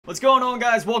What's going on,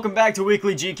 guys? Welcome back to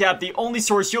Weekly GCap, the only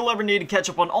source you'll ever need to catch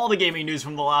up on all the gaming news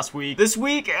from the last week. This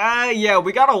week, yeah,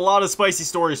 we got a lot of spicy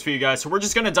stories for you guys, so we're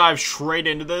just gonna dive straight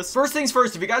into this. First things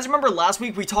first, if you guys remember last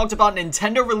week, we talked about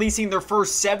Nintendo releasing their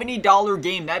first $70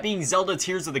 game, that being Zelda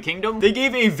Tears of the Kingdom. They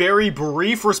gave a very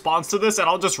brief response to this, and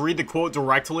I'll just read the quote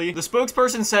directly. The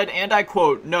spokesperson said, and I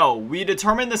quote, "No, we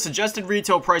determined the suggested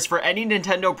retail price for any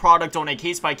Nintendo product on a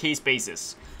case-by-case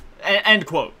basis." End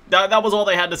quote. That was all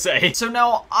they had to say. So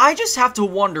now, I just have to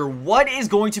wonder what is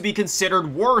going to be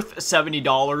considered worth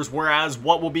 $70, whereas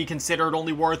what will be considered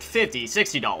only worth $50,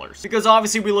 $60. Because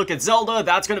obviously we look at Zelda,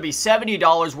 that's going to be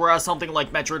 $70, whereas something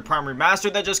like Metroid Prime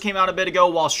Remastered that just came out a bit ago,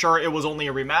 while sure it was only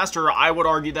a remaster, I would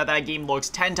argue that that game looks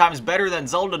 10 times better than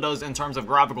Zelda does in terms of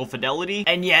graphical fidelity,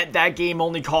 and yet that game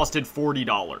only costed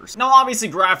 $40. Now obviously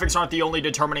graphics aren't the only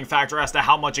determining factor as to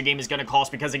how much a game is going to cost,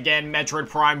 because again, Metroid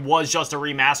Prime was just a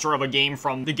remaster of a game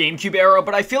from the GameCube era,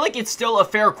 but I feel like it's still a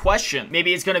fair question.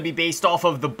 Maybe it's going to be based off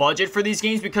of the budget for these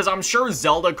games, because I'm sure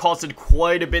Zelda costed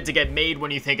quite a bit to get made when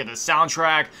you think of the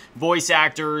soundtrack, voice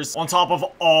actors, on top of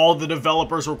all the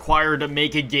developers required to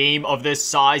make a game of this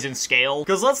size and scale.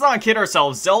 Because let's not kid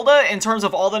ourselves, Zelda, in terms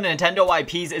of all the Nintendo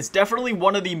IPs, is definitely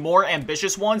one of the more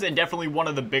ambitious ones and definitely one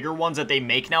of the bigger ones that they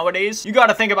make nowadays. You got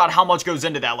to think about how much goes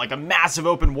into that, like a massive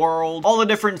open world, all the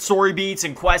different story beats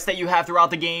and quests that you have throughout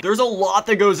the game. There's a lot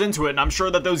that goes into it, and I'm sure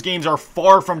that those games are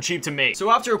far from cheap to make.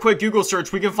 So after a quick Google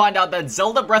search, we can find out that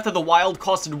Zelda Breath of the Wild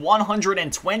costed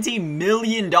 $120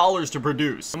 million to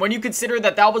produce. And when you consider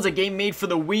that that was a game made for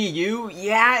the Wii U,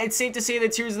 yeah, it's safe to say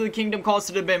that Tears of the Kingdom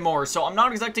costed a bit more. So I'm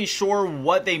not exactly sure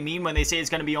what they mean when they say it's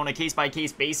going to be on a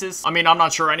case-by-case basis. I mean, I'm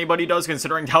not sure anybody does,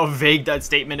 considering how vague that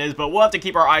statement is, but we'll have to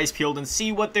keep our eyes peeled and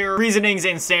see what their reasonings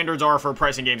and standards are for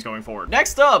pricing games going forward.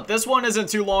 Next up, this one isn't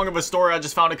too long of a story, I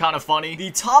just found it kind of funny.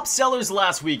 The top sellers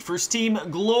last week for Steam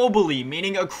globally,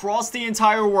 meaning across the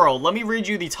entire world. Let me read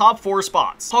you the top 4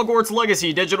 spots. Hogwarts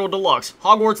Legacy Digital Deluxe,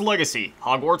 Hogwarts Legacy,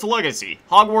 Hogwarts Legacy,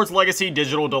 Hogwarts Legacy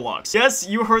Digital Deluxe. Yes,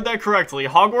 you heard that correctly.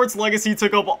 Hogwarts Legacy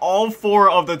took up all 4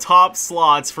 of the top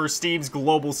slots for Steam's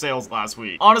global sales last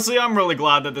week. Honestly, I'm really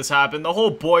glad that this happened. The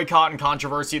whole boycott and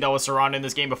controversy that was surrounding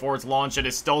this game before its launch and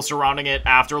is still surrounding it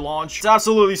after launch, it's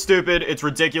absolutely stupid. It's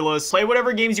ridiculous. Play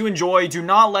whatever games you enjoy. Do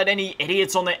not let any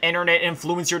idiots on the internet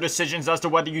influence your decisions as to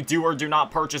whether you do or do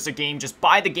not purchase a game. Just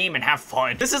buy the game and have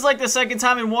fun. This is like the second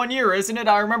time in 1 year, isn't it?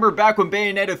 I remember back when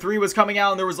Bayonetta 3 was coming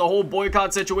out and there was a whole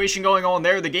boycott situation going on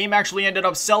there. The game actually ended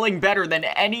up selling better than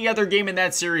any other game in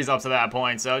that series up to that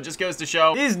point. So it just goes to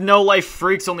show these no-life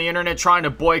freaks on the internet trying to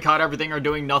boycott everything are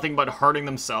doing nothing but hurting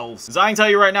themselves. As I can tell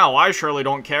you right now, I surely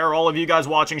don't care. All of you guys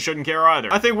watching shouldn't care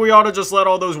either. I think we ought to just let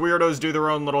all those weirdos do their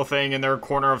own little thing in their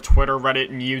corner of Twitter, Reddit,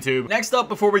 and YouTube. Next up,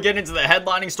 before we get into the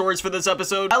headlining stories for this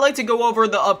episode, I like to go over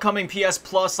the upcoming PS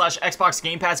Plus / Xbox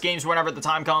Game Pass games whenever the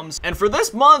time comes. And for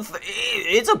this month,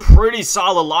 it's a pretty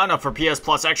solid lineup for PS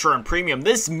Plus Extra and Premium.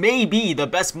 This may be the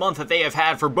best month that they have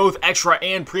had for both Extra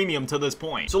and Premium to this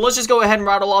point. So let's just go ahead and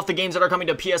rattle off the games that are coming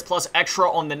to PS Plus Extra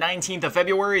on the 19th of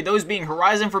February. Those being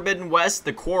Horizon Forbidden West,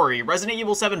 The Quarry, Resident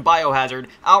Evil 7 Biohazard,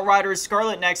 Outriders,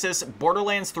 Scarlet Nexus,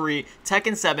 Borderlands 3,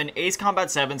 Tekken 7, Ace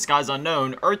Combat 7, Skies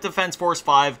Unknown, Earth Defense Force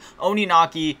 5,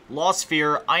 Oninaki, Lost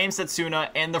Sphere, I Am Setsuna,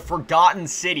 and The Forgotten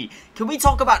City. Can we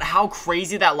talk about how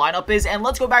crazy that lineup is? And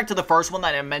let's go back to the first one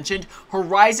that I mentioned,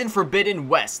 Horizon Forbidden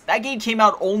West. That game came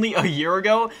out only a year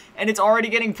ago, and it's already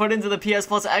getting put into the PS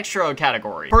Plus Extra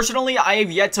category. Personally, I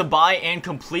have yet to buy and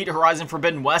complete Horizon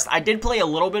Forbidden West. I did play a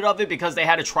little bit of it because they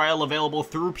had a trial available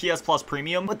through PS Plus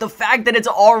Premium, but the fact that it's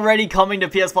already coming to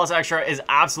PS Plus Extra is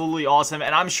absolutely awesome,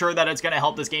 and I'm sure that it's going to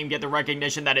help this game get the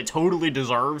recognition that it totally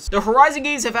deserves. The Horizon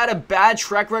games have had a bad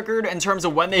track record in terms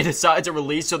of when they decide to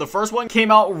release, so the first one came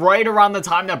out right around the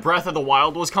time that Breath of the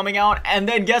Wild was coming out, and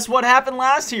then guess what happened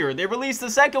last year? They released the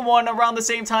second one around the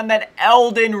same time that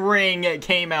Elden Ring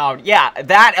came out. Yeah,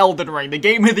 that Elden Ring, the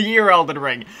Game of the Year Elden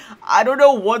Ring. I don't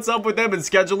know what's up with them in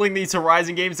scheduling these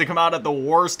Horizon games to come out at the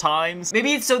worst times.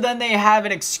 Maybe it's so then they have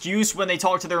an excuse when they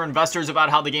talk to their investors about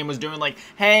how the game was doing, like,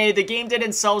 hey, the game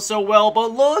didn't sell so well,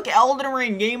 but look, Elden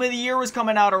Ring Game of the Year was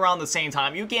coming out around the same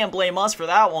time. You can't blame us for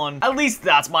that one. At least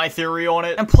that's my theory on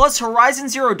it. And plus, Horizon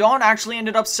Zero Dawn actually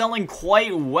ended up selling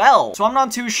quite well. So I'm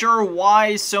not too sure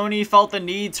why Sony felt the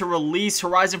need to release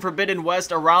Horizon Forbidden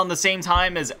West around the same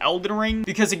time as Elden Ring.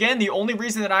 Because again, the only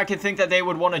reason that I can think that they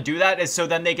would want to do that is so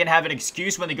then they can have an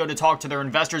excuse when they go to talk to their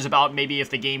investors about maybe if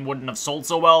the game wouldn't have sold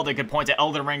so well, they could point to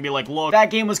Elden Ring and be like, look, that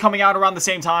game was coming out around the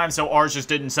same time, so ours just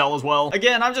didn't sell as well.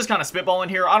 Again, I'm just kind of spitballing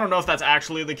here. I don't know if that's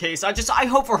actually the case. I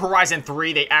hope for Horizon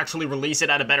 3 they actually release it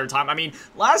at a better time. I mean,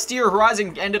 last year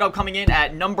Horizon ended up coming in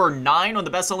at number 9 on the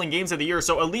best-selling games of the year,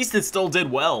 so at least least it still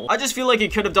did well. I just feel like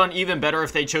it could have done even better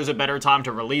if they chose a better time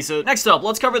to release it. Next up,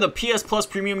 let's cover the PS Plus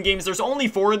premium games. There's only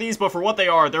 4 of these, but for what they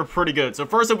are, they're pretty good. So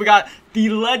first up, we got The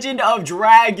Legend of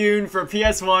Dragoon for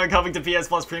PS1 coming to PS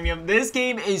Plus premium. This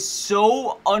game is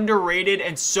so underrated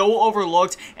and so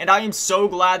overlooked, and I am so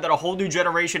glad that a whole new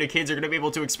generation of kids are going to be able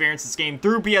to experience this game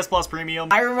through PS Plus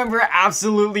premium. I remember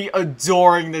absolutely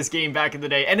adoring this game back in the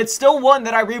day, and it's still one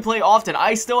that I replay often.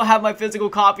 I still have my physical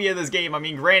copy of this game. I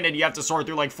mean, granted, you have to sort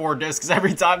through like 4 discs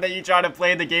every time that you try to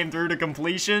play the game through to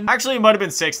completion. Actually, it might have been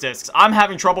 6 discs. I'm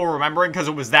having trouble remembering because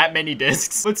it was that many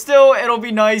discs. But still, it'll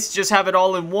be nice just have it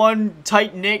all in one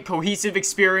tight-knit, cohesive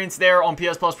experience there on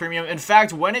PS Plus Premium. In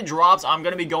fact, when it drops, I'm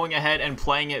going to be going ahead and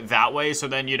playing it that way, so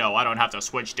then, you know, I don't have to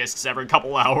switch discs every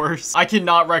couple hours. I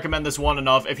cannot recommend this one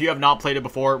enough. If you have not played it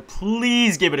before,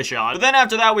 please give it a shot. But then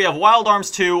after that, we have Wild Arms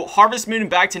 2, Harvest Moon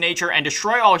Back to Nature, and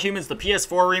Destroy All Humans, the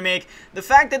PS4 remake. The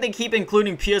fact that they keep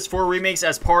including PS4 remakes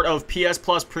as part of PS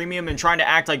Plus Premium and trying to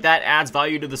act like that adds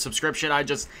value to the subscription,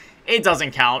 it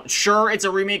doesn't count. Sure, it's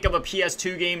a remake of a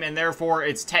PS2 game, and therefore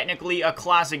it's technically a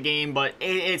classic game, but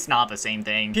it's not the same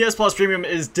thing. PS Plus Premium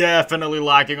is definitely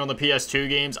lacking on the PS2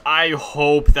 games. I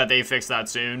hope that they fix that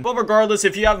soon. But regardless,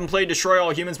 if you haven't played Destroy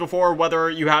All Humans before, whether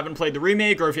you haven't played the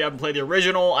remake or if you haven't played the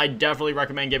original, I definitely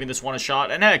recommend giving this one a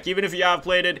shot. And heck, even if you have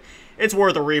played it, it's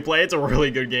worth a replay. It's a really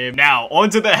good game. Now, on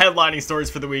to the headlining stories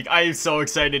for the week. I am so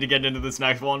excited to get into this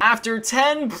next one. After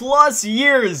 10 plus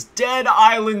years, Dead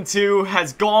Island 2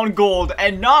 has gone gold,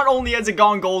 and not only has it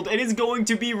gone gold, it is going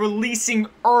to be releasing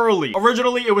early.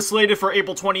 Originally, it was slated for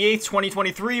April 28th,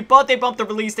 2023, but they bumped the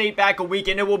release date back a week,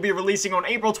 and it will be releasing on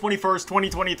April 21st,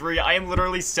 2023. I am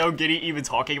literally so giddy even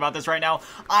talking about this right now.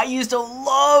 I used to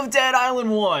love Dead Island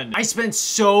 1. I spent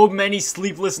so many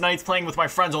sleepless nights playing with my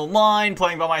friends online,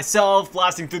 playing by myself,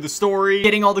 blasting through the story,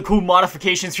 getting all the cool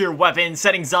modifications for your weapons,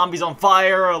 setting zombies on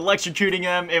fire, electrocuting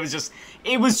them.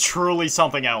 It was truly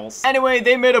something else. Anyway,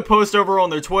 they made a post over on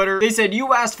their Twitter. They said,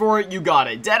 "You asked for it, you got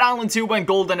it. Dead Island 2 went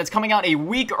gold and it's coming out a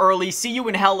week early. See you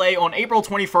in LA on April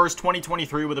 21st,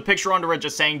 2023, with a picture under it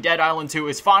just saying Dead Island 2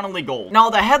 is finally gold." Now,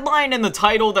 the headline and the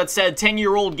title that said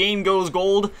 10-year-old game goes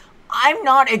gold, I'm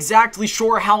not exactly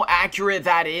sure how accurate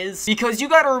that is, because you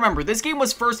gotta remember, this game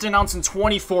was first announced in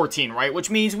 2014, right? Which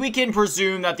means we can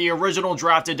presume that the original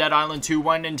draft of Dead Island 2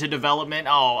 went into development,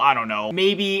 I don't know,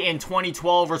 maybe in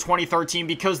 2012 or 2013,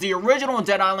 because the original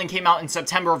Dead Island came out in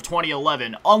September of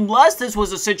 2011. Unless this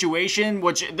was a situation,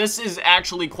 which this is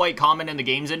actually quite common in the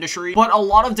games industry, but a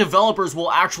lot of developers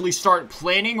will actually start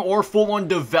planning or full-on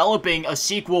developing a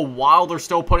sequel while they're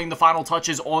still putting the final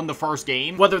touches on the first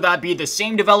game, whether that be the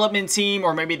same development team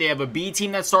or maybe they have a B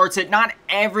team that starts it. Not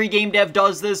every game dev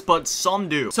does this, but some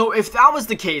do. So if that was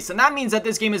the case, then that means that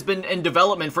this game has been in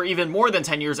development for even more than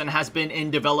 10 years and has been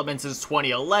in development since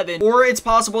 2011. Or it's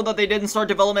possible that they didn't start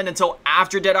development until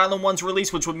after Dead Island 1's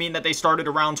release, which would mean that they started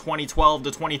around 2012 to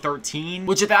 2013,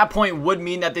 which at that point would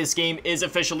mean that this game is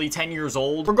officially 10 years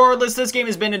old. Regardless, this game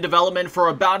has been in development for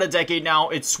about a decade now.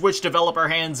 It's switched developer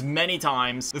hands many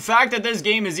times. The fact that this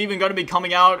game is even going to be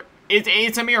coming out,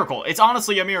 it's a miracle. It's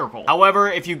honestly a miracle.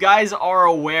 However, if you guys are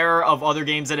aware of other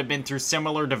games that have been through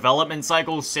similar development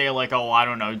cycles, say like, I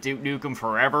don't know, Duke Nukem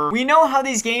Forever, we know how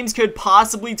these games could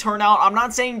possibly turn out. I'm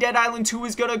not saying Dead Island 2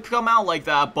 is gonna come out like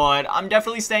that, but I'm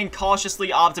definitely staying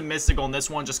cautiously optimistic on this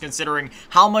one, just considering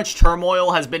how much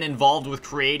turmoil has been involved with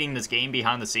creating this game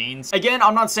behind the scenes. Again,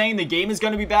 I'm not saying the game is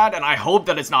gonna be bad, and I hope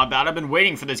that it's not bad. I've been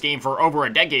waiting for this game for over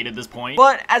a decade at this point.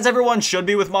 But as everyone should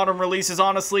be with modern releases,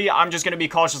 honestly, I'm just gonna be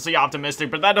cautiously optimistic,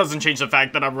 but that doesn't change the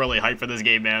fact that I'm really hyped for this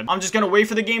game, man. I'm just gonna wait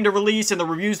for the game to release and the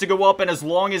reviews to go up, and as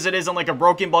long as it isn't like a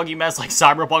broken, buggy mess like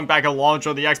Cyberpunk back at launch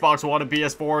or the Xbox One and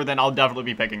PS4, then I'll definitely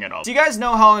be picking it up. So you guys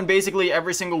know how in basically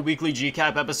every single weekly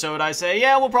GCAP episode I say,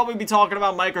 yeah, we'll probably be talking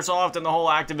about Microsoft and the whole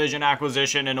Activision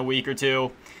acquisition in a week or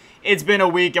two. It's been a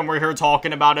week and we're here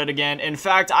talking about it again. In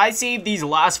fact, I saved these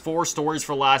last 4 stories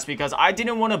for last because I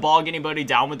didn't want to bog anybody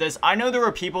down with this. I know there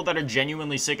are people that are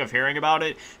genuinely sick of hearing about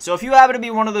it. So if you happen to be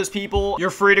one of those people,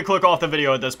 you're free to click off the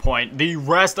video at this point. The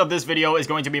rest of this video is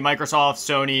going to be Microsoft,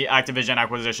 Sony, Activision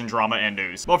acquisition drama and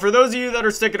news. But for those of you that are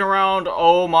sticking around,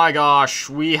 oh my gosh,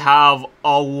 we have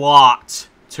a lot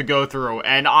to go through,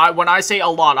 and when I say a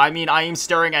lot, I mean I am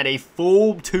staring at a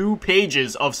full 2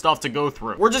 pages of stuff to go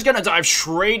through. We're just gonna dive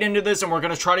straight into this, and we're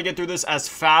gonna try to get through this as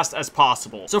fast as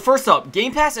possible. So first up,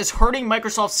 Game Pass is hurting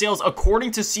Microsoft sales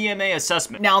according to CMA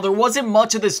assessment. Now, there wasn't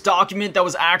much of this document that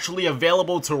was actually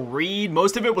available to read.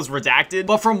 Most of it was redacted,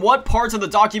 but from what parts of the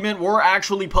document were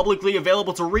actually publicly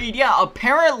available to read, yeah,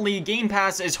 apparently Game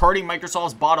Pass is hurting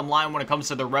Microsoft's bottom line when it comes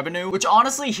to their revenue, which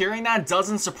honestly, hearing that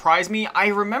doesn't surprise me. I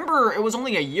remember it was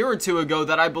only a a year or two ago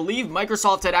that I believe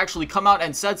Microsoft had actually come out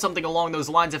and said something along those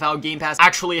lines of how Game Pass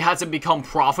actually hasn't become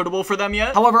profitable for them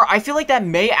yet. However, I feel like that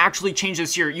may actually change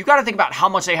this year. You gotta think about how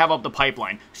much they have up the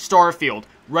pipeline. Starfield,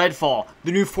 Redfall,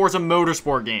 the new Forza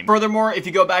Motorsport game. Furthermore, if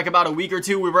you go back about a week or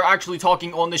two, we were actually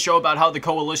talking on the show about how the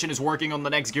Coalition is working on the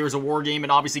next Gears of War game,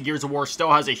 and obviously Gears of War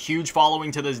still has a huge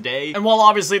following to this day. And while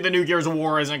obviously the new Gears of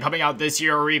War isn't coming out this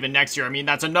year or even next year, I mean,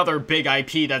 that's another big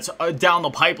IP that's down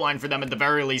the pipeline for them at the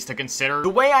very least to consider. The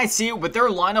way I see it with their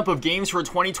lineup of games for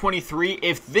 2023,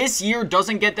 if this year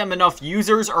doesn't get them enough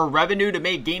users or revenue to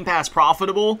make Game Pass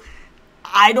profitable,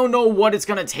 I don't know what it's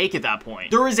gonna take at that point.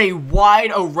 There is a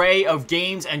wide array of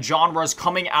games and genres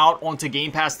coming out onto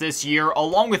Game Pass this year,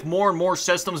 along with more and more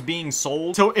systems being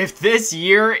sold. So if this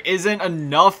year isn't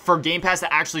enough for Game Pass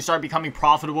to actually start becoming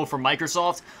profitable for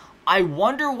Microsoft, I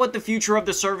wonder what the future of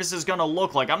the service is going to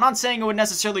look like. I'm not saying it would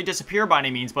necessarily disappear by any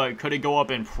means, but could it go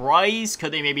up in price?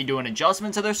 Could they maybe do an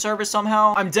adjustment to their service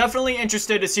somehow? I'm definitely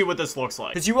interested to see what this looks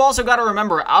like. Because you also got to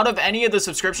remember, out of any of the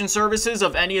subscription services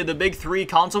of any of the big three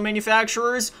console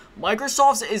manufacturers,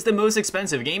 Microsoft's is the most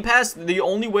expensive. Game Pass, the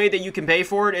only way that you can pay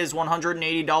for it is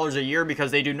 $180 a year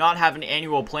because they do not have an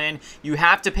annual plan. You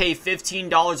have to pay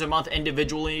 $15 a month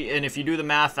individually, and if you do the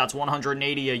math, that's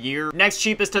 $180 a year. Next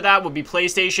cheapest to that would be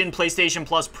PlayStation. PlayStation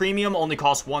Plus Premium only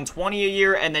costs $120 a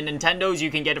year, and then Nintendo's,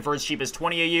 you can get it for as cheap as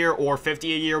 $20 a year or $50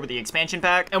 a year with the expansion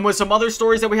pack. And with some other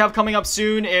stories that we have coming up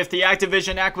soon, if the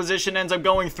Activision acquisition ends up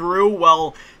going through,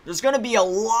 well, there's going to be a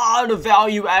lot of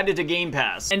value added to Game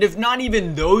Pass. And if not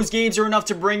even those games are enough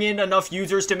to bring in enough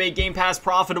users to make Game Pass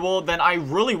profitable, then I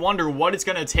really wonder what it's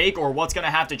going to take or what's going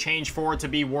to have to change for it to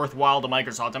be worthwhile to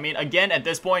Microsoft. I mean, again, at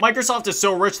this point, Microsoft is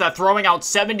so rich that throwing out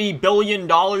 $70 billion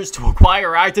to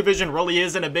acquire Activision really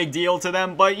isn't a big deal to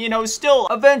them, but you know, still,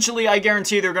 eventually I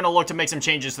guarantee they're going to look to make some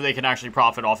changes so they can actually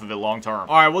profit off of it long term.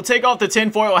 Alright, we'll take off the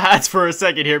tinfoil hats for a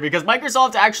second here because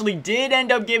Microsoft actually did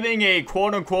end up giving a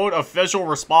quote-unquote official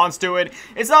response to it.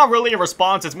 It's not really a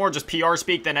response, it's more just PR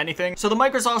speak than anything. So the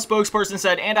Microsoft spokesperson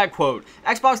said, and I quote,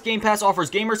 "Xbox Game Pass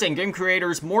offers gamers and game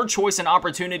creators more choice and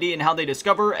opportunity in how they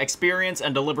discover, experience,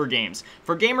 and deliver games.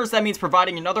 For gamers, that means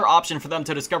providing another option for them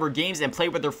to discover games and play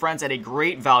with their friends at a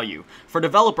great value. For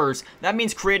developers, that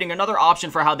means creating another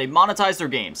option for how they monetize their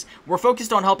games. We're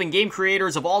focused on helping game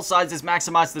creators of all sizes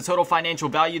maximize the total financial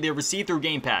value they receive through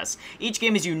Game Pass. Each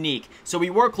game is unique, so we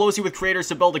work closely with creators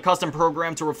to build a custom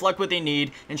program to reflect what they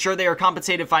need, ensure they are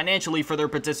compensated financially for their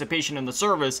participation in the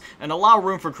service, and allow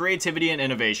room for creativity and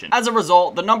innovation. As a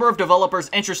result, the number of developers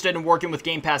interested in working with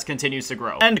Game Pass continues to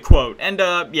grow." End quote. And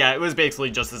yeah, it was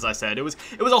basically just as I said. It was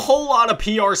a whole lot of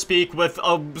PR speak with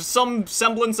some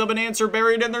semblance of an answer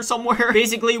buried in there somewhere.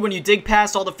 Basically, when you dig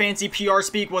past all the fancy PR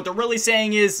speak, what they're really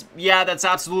saying is, yeah, that's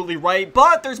absolutely right,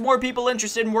 but there's more people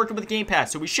interested in working with Game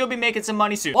Pass, so we should be making some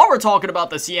money soon. While we're talking about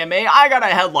the CMA, I got a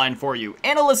headline for you.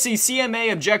 Analysts see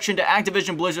CMA objection to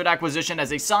Activision Blizzard acquisition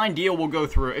as a signed deal will go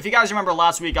through. If you guys remember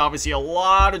last week, obviously a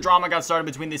lot of drama got started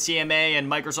between the CMA and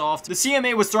Microsoft. The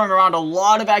CMA was throwing around a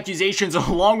lot of accusations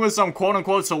along with some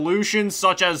quote-unquote solutions,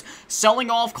 such as selling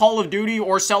off Call of Duty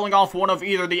or selling off one of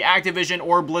either the Activision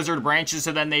or Blizzard branches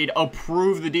so then they'd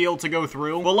approve the deal to go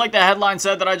through. Well, like the headline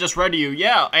said that I just read to you,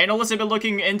 yeah, analysts have been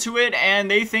looking into it and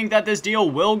they think that this deal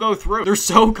will go through. They're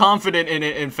so confident in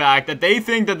it, in fact, that they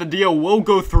think that the deal will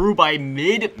go through by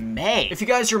mid-May. If you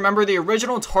guys remember the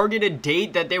original targeted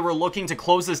date that they were looking to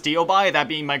close this deal by, that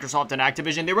being Microsoft and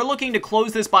Activision, they were looking to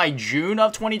close this by June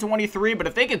of 2023, but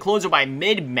if they could close it by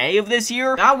mid-May of this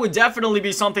year, that would definitely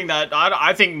be something that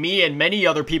I think me and many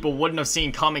other people wouldn't have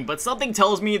seen coming, but something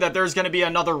tells me that there's going to be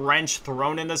another wrench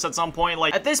thrown in this at some point.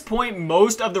 Like, at this point,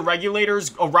 most of the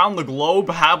regulators around the globe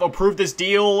have approved this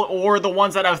deal, or the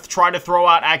ones that have tried to throw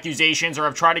out accusations or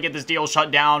have tried to get this deal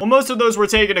shut down. Well, most of those were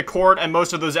taken to court, and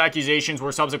most of those accusations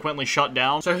were subsequently shut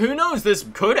down. So who knows, this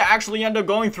could actually end up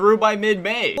going through by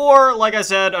mid-May. Or, like I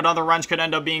said, another wrench could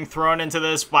end up being thrown into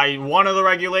this by one of the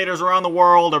regulators around the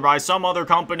world or by some other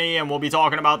company, and we'll be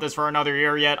talking about this for another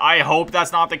year yet. I hope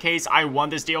that's not the case. I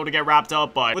want this deal to get wrapped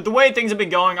up, but with the way things have been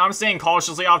going, I'm staying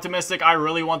cautiously optimistic. I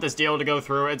really want this deal to go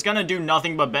through. It's gonna do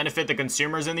nothing but benefit the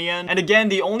consumers in the end. And again,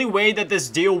 the only way that this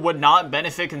deal would not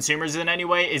benefit consumers in any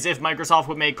way is if Microsoft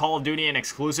would make Call of Duty an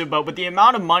exclusive, but with the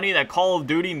amount of money that Call of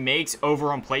Duty makes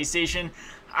over on PlayStation,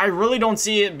 I really don't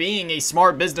see it being a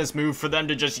smart business move for them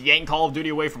to just yank Call of Duty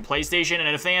away from PlayStation, and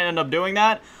if they end up doing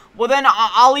that, well then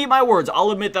I'll eat my words.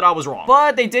 I'll admit that I was wrong.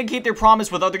 But they did keep their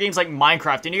promise with other games like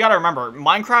Minecraft. And you gotta remember,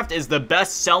 Minecraft is the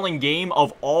best-selling game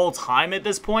of all time at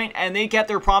this point, and they kept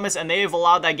their promise, and they have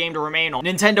allowed that game to remain on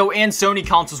Nintendo and Sony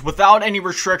consoles without any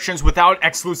restrictions, without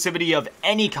exclusivity of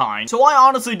any kind. So I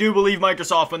honestly do believe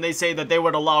Microsoft when they say that they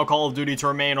would allow Call of Duty to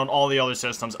remain on all the other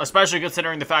systems, especially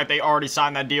considering the fact they already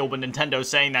signed that deal with Nintendo,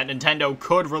 saying that Nintendo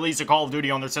could release a Call of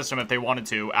Duty on their system if they wanted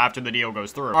to after the deal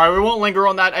goes through. Alright, we won't linger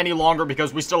on that any longer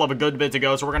because we still have a good bit to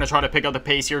go, so we're going to try to pick up the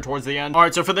pace here towards the end.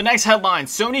 Alright, so for the next headline,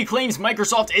 Sony claims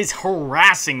Microsoft is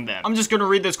harassing them. I'm just going to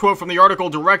read this quote from the article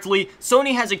directly.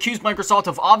 Sony has accused Microsoft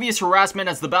of obvious harassment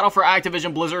as the battle for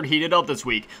Activision Blizzard heated up this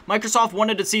week. Microsoft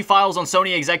wanted to see files on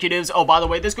Sony executives. Oh, by the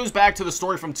way, this goes back to the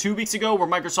story from 2 weeks ago where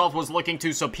Microsoft was looking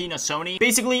to subpoena Sony.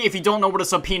 Basically, if you don't know what a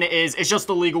subpoena is, it's just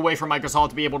the legal way for Microsoft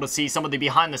to be able to see some of the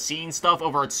behind-the-scenes stuff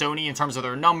over at Sony in terms of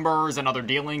their numbers and other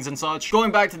dealings and such.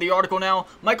 Going back to the article now,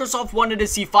 Microsoft wanted to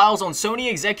see files on Sony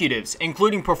executives,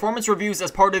 including performance reviews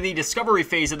as part of the discovery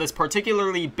phase of this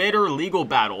particularly bitter legal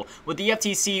battle with the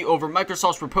FTC over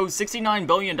Microsoft's proposed $69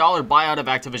 billion buyout of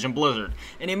Activision Blizzard.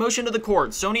 In a motion to the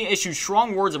court, Sony issued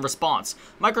strong words in response.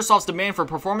 Microsoft's demand for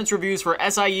performance reviews for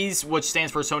SIE's, which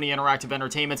stands for Sony Interactive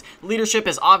Entertainment's, leadership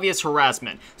is obvious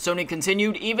harassment. Sony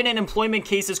continued, even in employment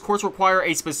cases, courts require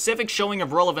a specific showing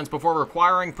of relevance before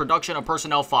requiring production of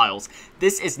personnel files.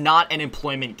 This is not an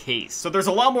employment case. So there's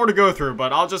a lot more to go through,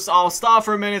 but I'll stop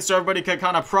for a minute so everybody can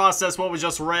kind of process what we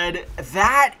just read.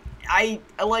 That,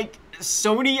 like,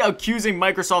 Sony accusing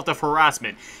Microsoft of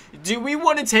harassment. Do we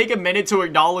want to take a minute to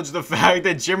acknowledge the fact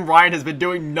that Jim Ryan has been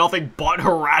doing nothing but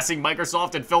harassing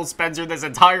Microsoft and Phil Spencer this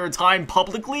entire time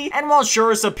publicly? And while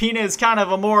sure, subpoena is kind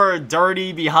of a more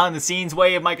dirty, behind-the-scenes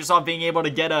way of Microsoft being able to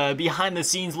get a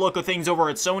behind-the-scenes look of things over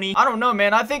at Sony, I don't know,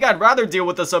 man. I think I'd rather deal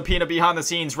with the subpoena behind the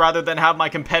scenes rather than have my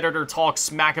competitor talk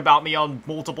smack about me on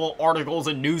multiple articles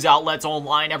and news outlets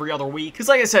online every other week. Because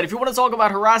like I said, if you want to talk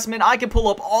about harassment, I can pull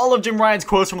up all of Jim Ryan's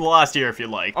quotes from the last year if you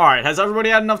like. Alright, has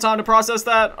everybody had enough time to process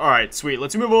that? Alright, sweet.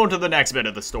 Let's move on to the next bit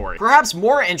of the story. Perhaps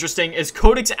more interesting is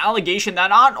Kotick's allegation that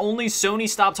not only Sony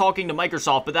stopped talking to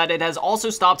Microsoft, but that it has also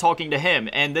stopped talking to him.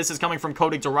 And this is coming from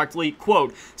Kotick directly.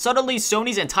 Quote, suddenly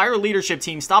Sony's entire leadership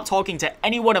team stopped talking to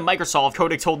anyone at Microsoft,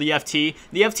 Kotick told the FT.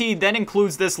 The FT then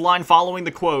includes this line following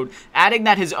the quote, adding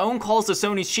that his own calls to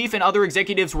Sony's chief and other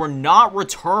executives were not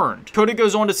returned. Kotick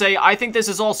goes on to say, I think this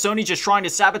is all Sony just trying to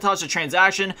sabotage the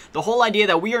transaction. The whole idea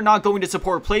that we are not going to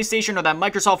support PlayStation or that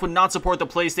Microsoft would not support the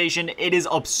PlayStation, it is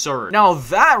absurd. Now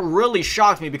that really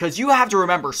shocked me because you have to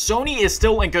remember, Sony is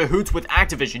still in cahoots with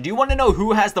Activision. Do you want to know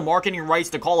who has the marketing rights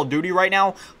to Call of Duty right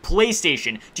now?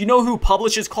 PlayStation. Do you know who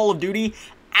publishes Call of Duty?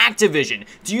 Activision.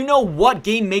 Do you know what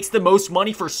game makes the most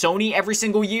money for Sony every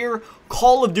single year?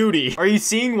 Call of Duty. Are you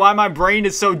seeing why my brain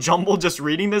is so jumbled just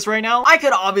reading this right now? I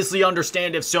could obviously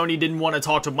understand if Sony didn't want to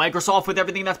talk to Microsoft with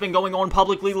everything that's been going on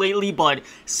publicly lately, but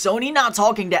Sony not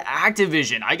talking to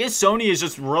Activision. I guess Sony is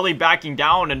just really backing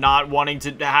down and not wanting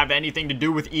to have anything to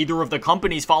do with either of the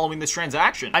companies following this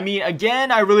transaction. I mean,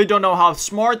 again, I really don't know how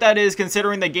smart that is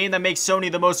considering the game that makes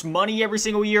Sony the most money every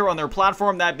single year on their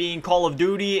platform, that being Call of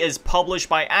Duty, is published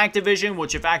by Activision,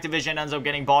 which if Activision ends up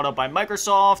getting bought up by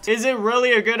Microsoft, is it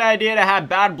really a good idea to have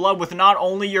bad blood with not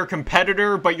only your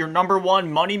competitor, but your #1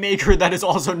 moneymaker that is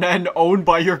also then owned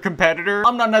by your competitor?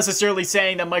 I'm not necessarily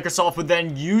saying that Microsoft would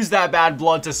then use that bad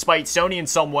blood to spite Sony in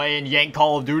some way and yank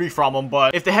Call of Duty from them,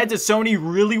 but if the heads of Sony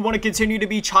really want to continue to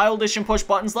be childish and push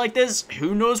buttons like this,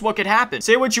 who knows what could happen?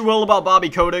 Say what you will about Bobby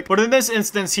Kotick, but in this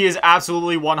instance, he is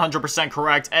absolutely 100%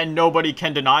 correct, and nobody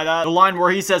can deny that. The line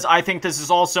where he says, I think this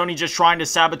is all Sony just trying to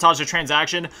sabotage the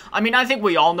transaction, I mean, I think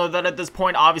we all know that at this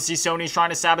point. Obviously, Sony's trying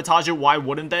to sabotage it. Why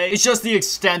wouldn't they? It's just the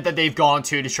extent that they've gone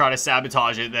to try to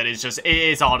sabotage it that is just,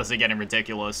 it's honestly getting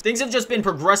ridiculous. Things have just been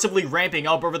progressively ramping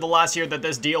up over the last year that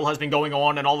this deal has been going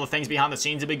on and all the things behind the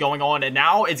scenes have been going on, and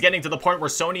now it's getting to the point where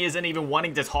Sony isn't even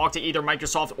wanting to talk to either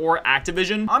Microsoft or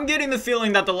Activision. I'm getting the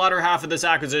feeling that the latter half of this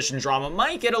acquisition drama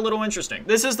might get a little interesting.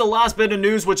 This is the last bit of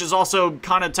news, which is also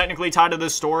kind of technically tied to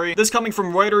this story. This coming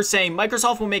from Reuters saying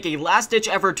Microsoft will make a last-ditch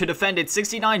effort to defend its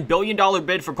 $69 billion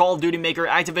bid for Call of Duty maker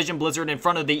Activision Blizzard in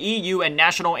front of the EU and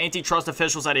national antitrust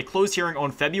officials at a closed hearing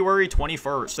on February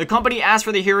 21st. The company asked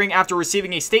for the hearing after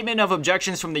receiving a statement of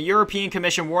objections from the European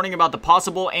Commission warning about the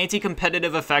possible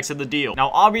anti-competitive effects of the deal. Now,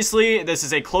 obviously, this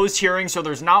is a closed hearing, so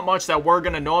there's not much that we're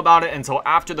going to know about it until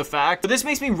after the fact, but this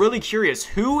makes me really curious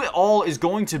who all is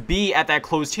going to be at that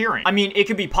closed hearing. I mean, it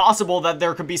could be possible that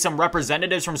there could be some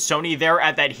representatives from Sony there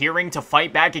at that hearing to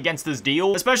fight back against this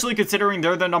deal, especially considering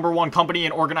they're the #1 company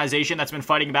and organization that's been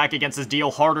fighting back against this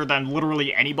deal harder than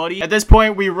literally anybody anybody. At this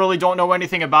point, we really don't know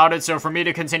anything about it, so for me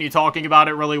to continue talking about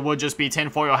it really would just be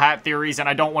tinfoil hat theories, and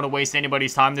I don't want to waste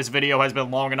anybody's time. This video has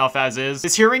been long enough as is.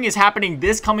 This hearing is happening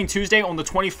this coming Tuesday on the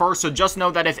 21st, so just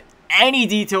know that if any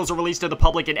details are released to the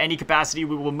public in any capacity,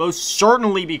 we will most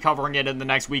certainly be covering it in the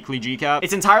next weekly GCAP.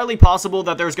 It's entirely possible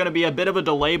that there's going to be a bit of a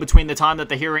delay between the time that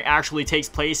the hearing actually takes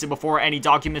place and before any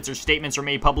documents or statements are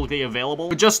made publicly available.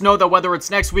 But just know that whether it's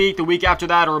next week, the week after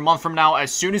that, or a month from now,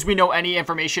 as soon as we know any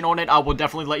information on it, I will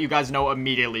definitely let you guys know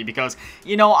immediately, because,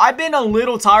 you know, I've been a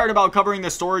little tired about covering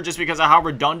this story just because of how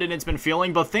redundant it's been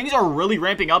feeling, but things are really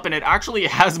ramping up and it actually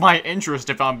has my interest,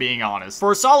 if I'm being honest.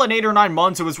 For a solid 8 or 9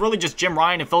 months, it was really just Jim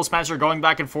Ryan and Phil Spencer going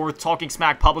back and forth, talking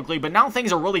smack publicly, but now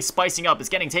things are really spicing up. It's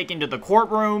getting taken to the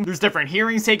courtroom. There's different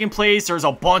hearings taking place. There's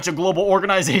a bunch of global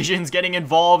organizations getting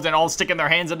involved and all sticking their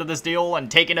hands into this deal and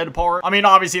taking it apart. I mean,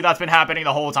 obviously that's been happening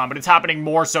the whole time, but it's happening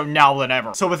more so now than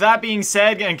ever. So with that being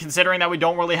said, and considering that we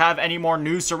don't really have any more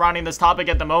news surrounding this topic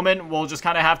at the moment, we'll just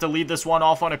kind of have to leave this one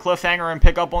off on a cliffhanger and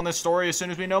pick up on this story as soon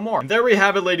as we know more. And there we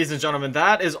have it, ladies and gentlemen.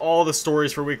 That is all the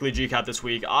stories for Weekly GCAP this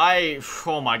week.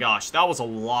 Oh my gosh, that was a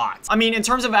lot. I mean, in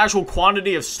terms of actual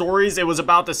quantity of stories, it was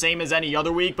about the same as any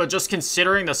other week, but just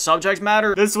considering the subject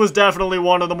matter, this was definitely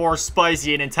one of the more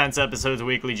spicy and intense episodes of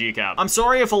Weekly GCAP. I'm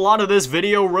sorry if a lot of this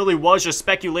video really was just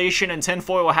speculation and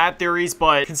tinfoil hat theories,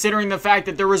 but considering the fact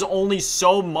that there was only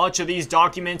so much of these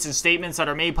documents and statements that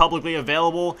are made publicly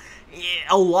available,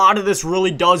 a lot of this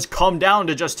really does come down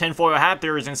to just tinfoil hat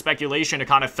theories and speculation to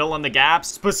kind of fill in the gaps,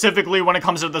 specifically when it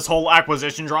comes to this whole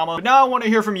acquisition drama. But now I want to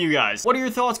hear from you guys. What are your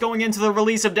thoughts going into the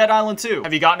release of Dead Island 2?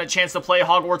 Have you gotten a chance to play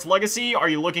Hogwarts Legacy? Are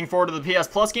you looking forward to the PS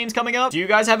Plus games coming up? Do you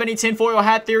guys have any tinfoil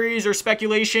hat theories or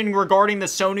speculation regarding the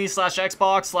Sony /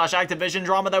 Xbox / Activision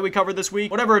drama that we covered this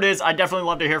week? Whatever it is, I'd definitely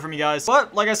love to hear from you guys.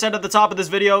 But like I said at the top of this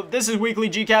video, this is Weekly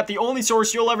GCAP, the only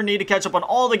source you'll ever need to catch up on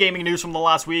all the gaming news from the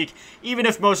last week, even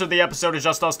if most of the episode is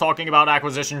just us talking about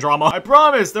acquisition drama. I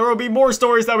promise there will be more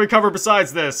stories that we cover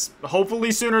besides this,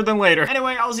 hopefully sooner than later.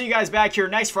 Anyway, I'll see you guys back here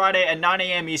next Friday at 9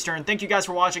 AM Eastern. Thank you guys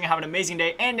for watching. Have an amazing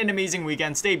day and an amazing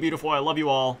weekend. Stay beautiful. I love you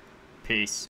all. Peace.